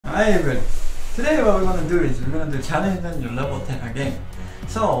Hi everyone. Today what we're gonna do is we're gonna do challenge Dungeon level 10 again.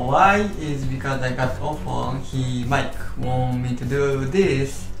 So why is because I got offer Mike want me to do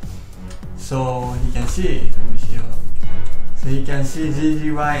this so he can see. Let me see. So he can see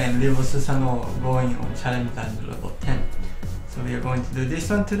GGy and revo susano going on challenge Dungeon level 10. So we are going to do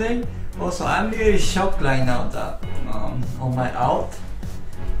this one today. Also I'm really shocked right now that on my out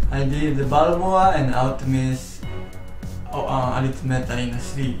I did the Balboa and Alchemist Arithmeta in a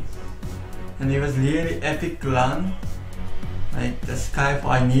 3. And it was really epic run. Like the Skyfall,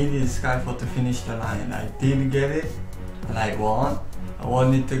 I needed Skyfall to finish the line and I did get it and I won. I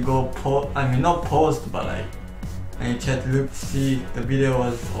wanted to go not post, but like I tried to look to see if the video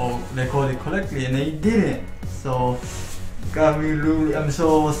was all recorded correctly and it didn't. So got me really, I'm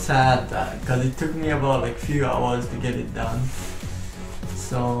so sad because it took me about like few hours to get it done.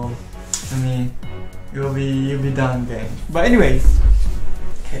 So I mean you'll be done game. But anyways,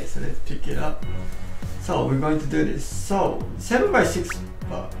 okay, so let's pick it up. So we're going to do this. So 7x6.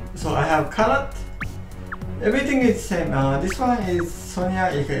 So I have carrot. Everything is same. This one is Sonia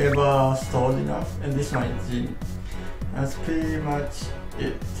if ever stored enough, and this one is Jimmy. That's pretty much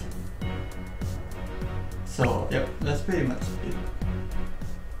it. So yep, that's pretty much it.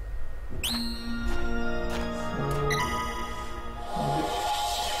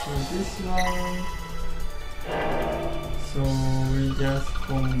 So this one. So we just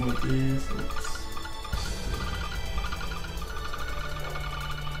combo this. Oops.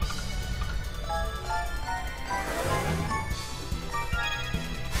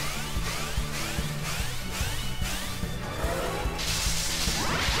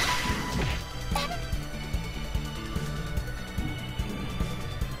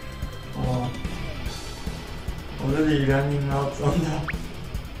 Already running out on the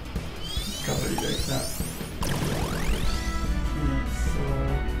recovery like that. So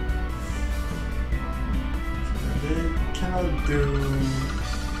they cannot do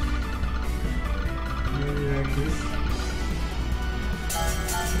maybe like this.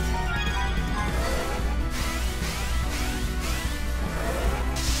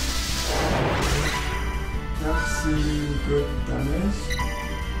 That's good damage.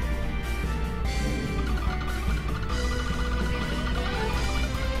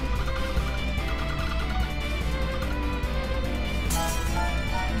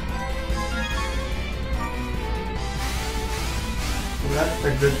 That's a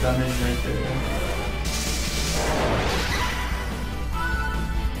good damage right there.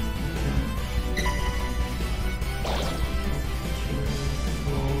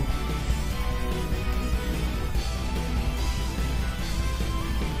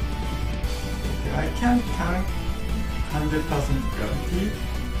 Okay, I can't tank 100% gravity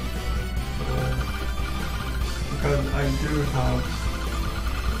because I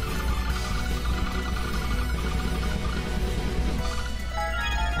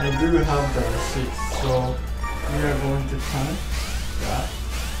do have the 6, so we are going to tank that.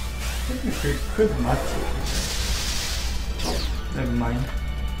 Technically could match it. Oh, never mind.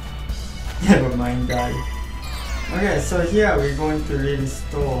 Never mind, die. Okay, so here we're going to really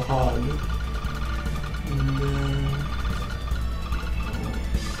store hard. And then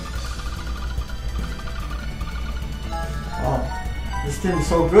oh, this team is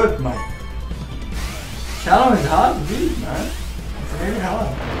so good, Mike. Challenge is hard to beat, man. It's really hard.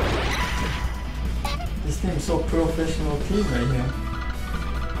 This team is so professional team right here.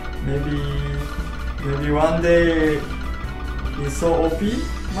 Maybe one day he's so OP.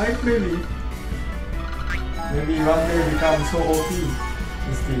 Mike maybe one day become so OP.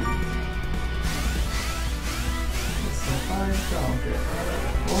 This team. So 5 down. Okay.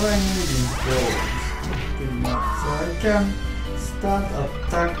 All I need is those. Pretty much. So I can start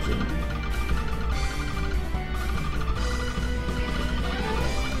attacking.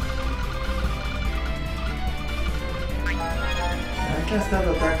 I can start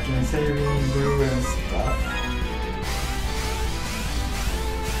attacking, saving blue and stuff.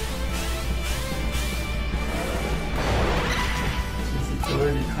 Since it's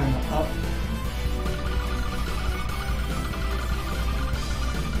already kinda up.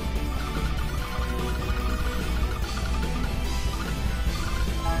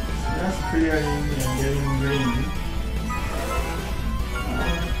 So that's clearing and getting green.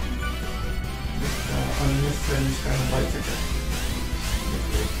 Just unnecessary kind of bicycle.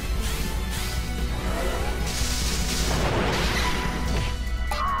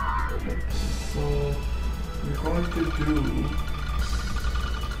 So we're going to do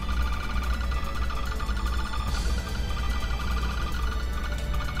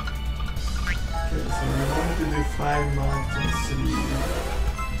Okay, so we're going to do 5 marks and 3.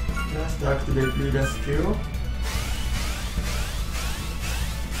 to activate previous skill.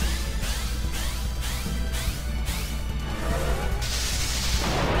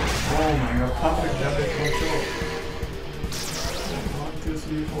 Oh my god, perfect damage control. 1, 2,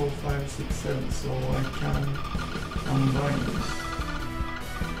 3, 4, 5, 6, 7, so I can combine.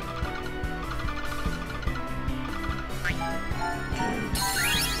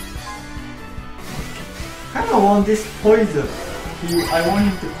 I want this poison. I want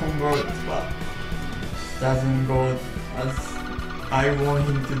him to convert, but it doesn't go as I want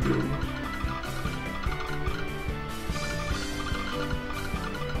him to do.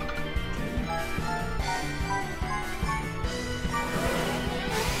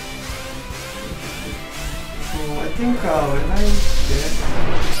 So I think when I get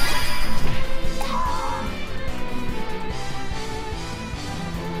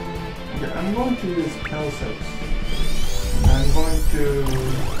I'm going to use Pelsets. I'm going to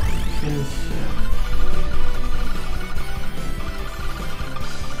finish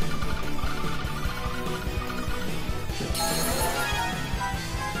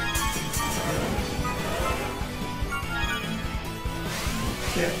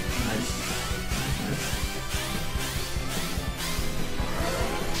okay, nice.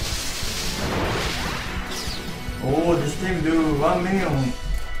 Oh, this thing do 1 million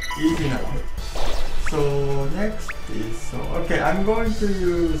easy now. So next is okay. I'm going to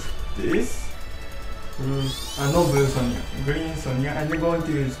use this blue, no blue Sonia, green Sonia, and I'm going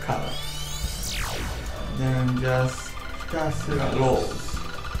to use color. Then just rolls.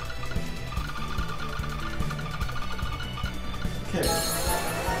 Okay.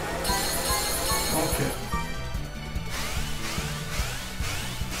 Okay.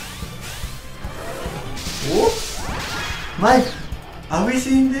 Whoops! Mike, are we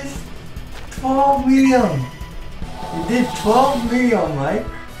seeing this? 12 million! You did 12 million, Mike.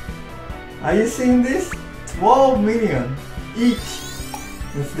 Are you seeing this? 12 million each.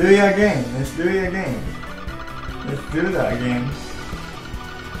 Let's do it again. Let's do it again. Let's do that again.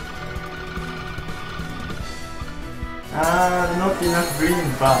 Not enough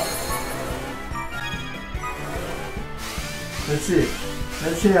green, but let's see.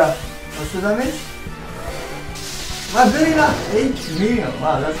 Let's see. What's the damage? Good enough! 8 million.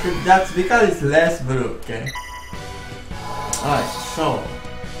 Wow, that's good. That's because it's less blue, okay? Alright, so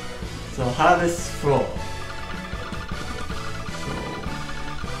harvest floor.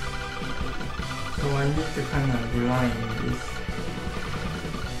 So I need to kind of grind this.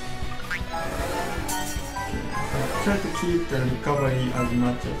 Okay, so try to keep the recovery as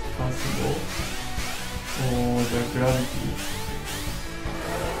much as possible for the gravity.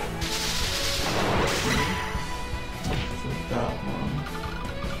 So that one.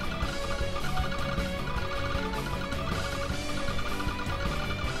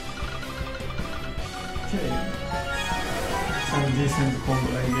 Okay. Some decent combo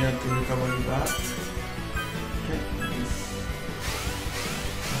idea to recover that. Okay, nice.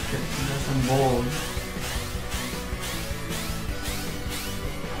 Okay, there's some balls.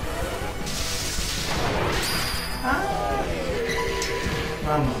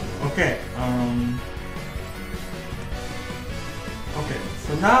 Mama. Okay. Okay.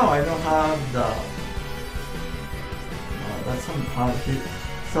 So now I don't have the. That's some hard hit.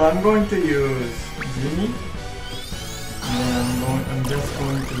 So I'm going to use Jimmy. And then I'm just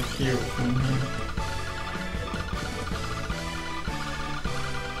going to heal from him.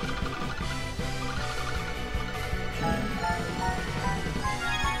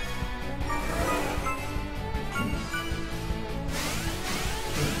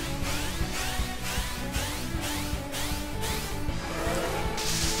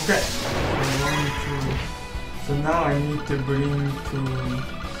 Okay. So now I need to bring to.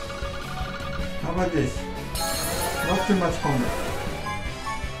 How about this? Not too much combo.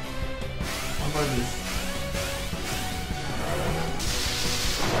 How about this?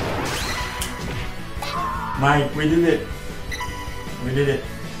 Mike, we did it. We did it.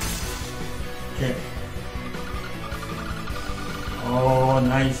 Okay. Oh,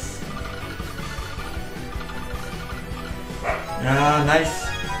 nice. Yeah, nice.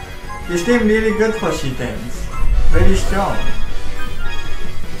 This team really good for C10s. Very strong.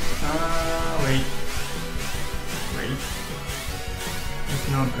 Wait. It's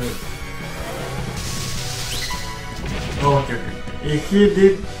not good. Oh, okay. If you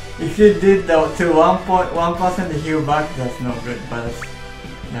did the to 1% heal back, that's not good. But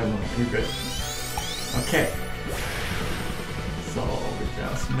never mind, you're good. Okay. So we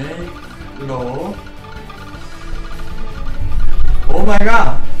just make low. Oh my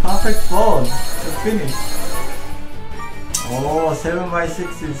god! Perfect fall to finish. Oh,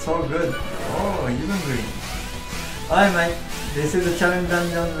 7x6 is so good. Oh, even green. Alright, Mike. This is the challenge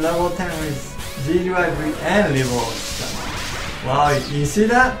dungeon level 10 with GGy and revo. Wow, you see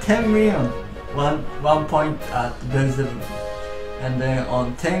that? 10 million. One point at Belzebub. And then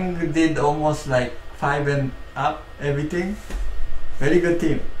on Teng did almost like 5 and up everything. Very good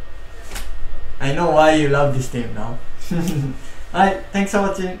team. I know why you love this team now. Alright, thanks for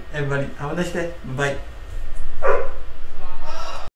watching everybody. Have a nice day. Bye bye.